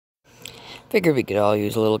Figured we could all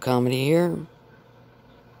use a little comedy here.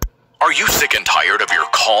 Are you sick and tired of your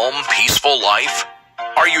calm, peaceful life?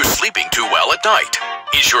 Are you sleeping too well at night?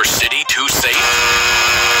 Is your city too safe?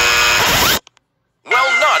 Well,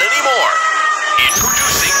 not anymore.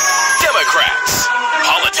 Introducing Democrats.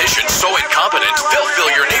 Politicians so incompetent they'll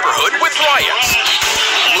fill your neighborhood with riots,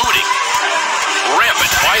 looting,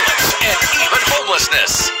 rampant violence, and even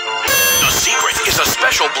homelessness. The secret is a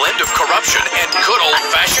special blend of corruption and good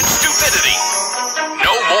old-fashioned stupidity.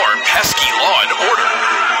 No more pesky law and order.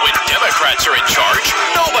 When Democrats are in charge,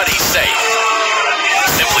 nobody's safe.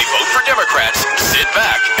 Simply vote for Democrats, sit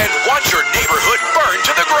back, and watch your neighborhood burn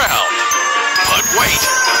to the ground. But wait,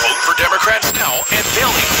 vote for Democrats now, and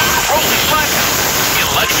they'll include rolling blackouts,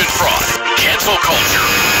 election fraud, cancel culture,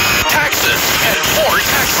 taxes, and more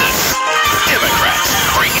taxes. Democrats,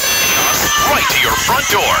 bring chaos right to your front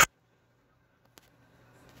door.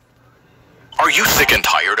 Are you sick and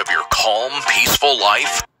tired of your calm, peaceful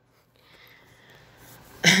life?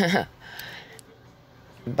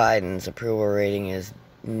 Biden's approval rating is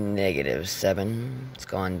 -7. It's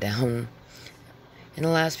gone down in the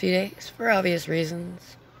last few days for obvious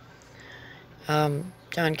reasons.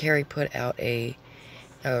 John Kerry put out had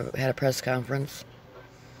a press conference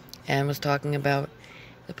and was talking about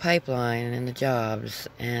the pipeline and the jobs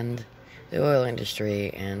and the oil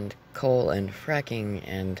industry and coal and fracking,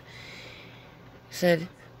 and said,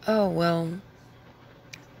 oh, well,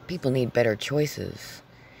 people need better choices.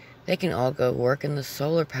 They can all go work in the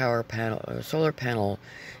solar panel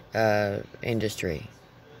industry.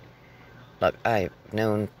 Look, I've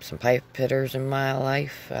known some pipe fitters in my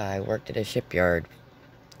life. I worked at a shipyard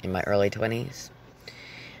in my early 20s.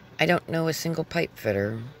 I don't know a single pipe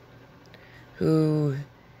fitter who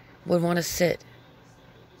would want to sit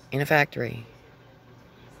in a factory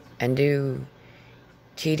and do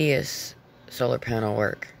tedious solar panel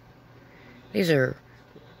work. These are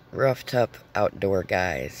rough, tough, outdoor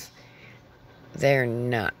guys. They're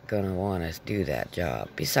not gonna want to do that job.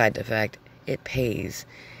 Beside the fact, it pays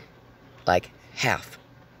like half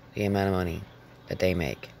the amount of money that they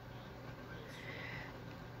make.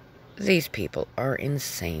 These people are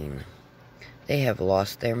insane. They have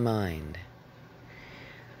lost their mind.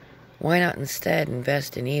 Why not instead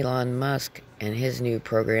invest in Elon Musk and his new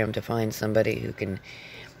program to find somebody who can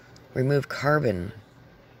remove carbon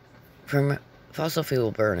from fossil fuel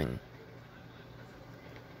burning?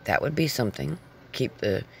 That would be something. Keep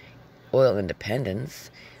the oil independence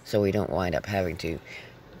so we don't wind up having to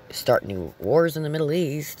start new wars in the Middle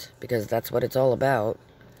East, because that's what it's all about.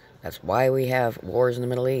 That's why we have wars in the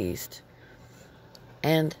Middle East.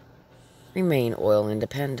 And remain oil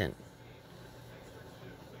independent.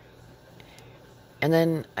 And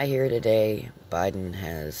then I hear today Biden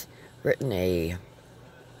has written a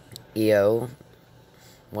EO,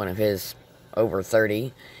 one of his over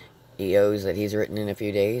 30 EOs that he's written in a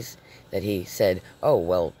few days, that he said, oh,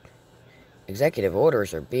 well, executive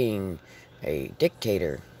orders are being a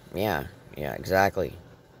dictator. Yeah, exactly.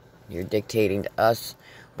 You're dictating to us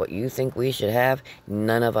what you think we should have,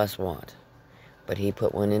 none of us want. But he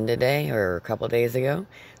put one in today, or a couple days ago,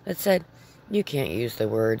 that said, you can't use the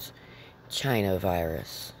words China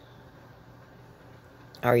virus.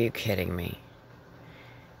 Are you kidding me?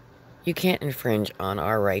 You can't infringe on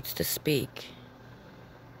our rights to speak.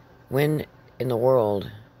 When in the world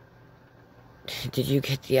did you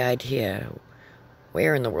get the idea?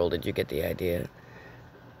 Where in the world did you get the idea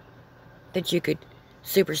that you could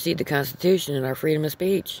supersede the Constitution and our freedom of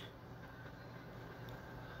speech?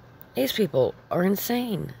 These people are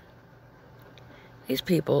insane. These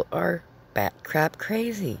people are bat crap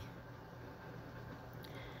crazy.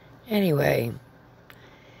 Anyway,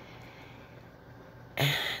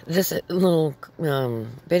 this little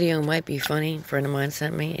video might be funny. A friend of mine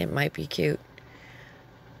sent me. It might be cute.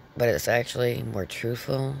 But it's actually more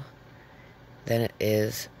truthful than it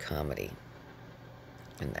is comedy.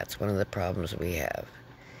 And that's one of the problems we have.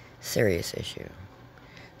 Serious issue.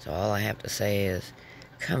 So all I have to say is,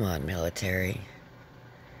 come on, military.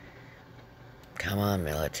 Come on,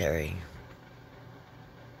 military.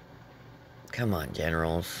 Come on,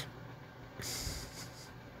 generals.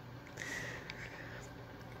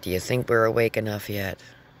 Do you think we're awake enough yet?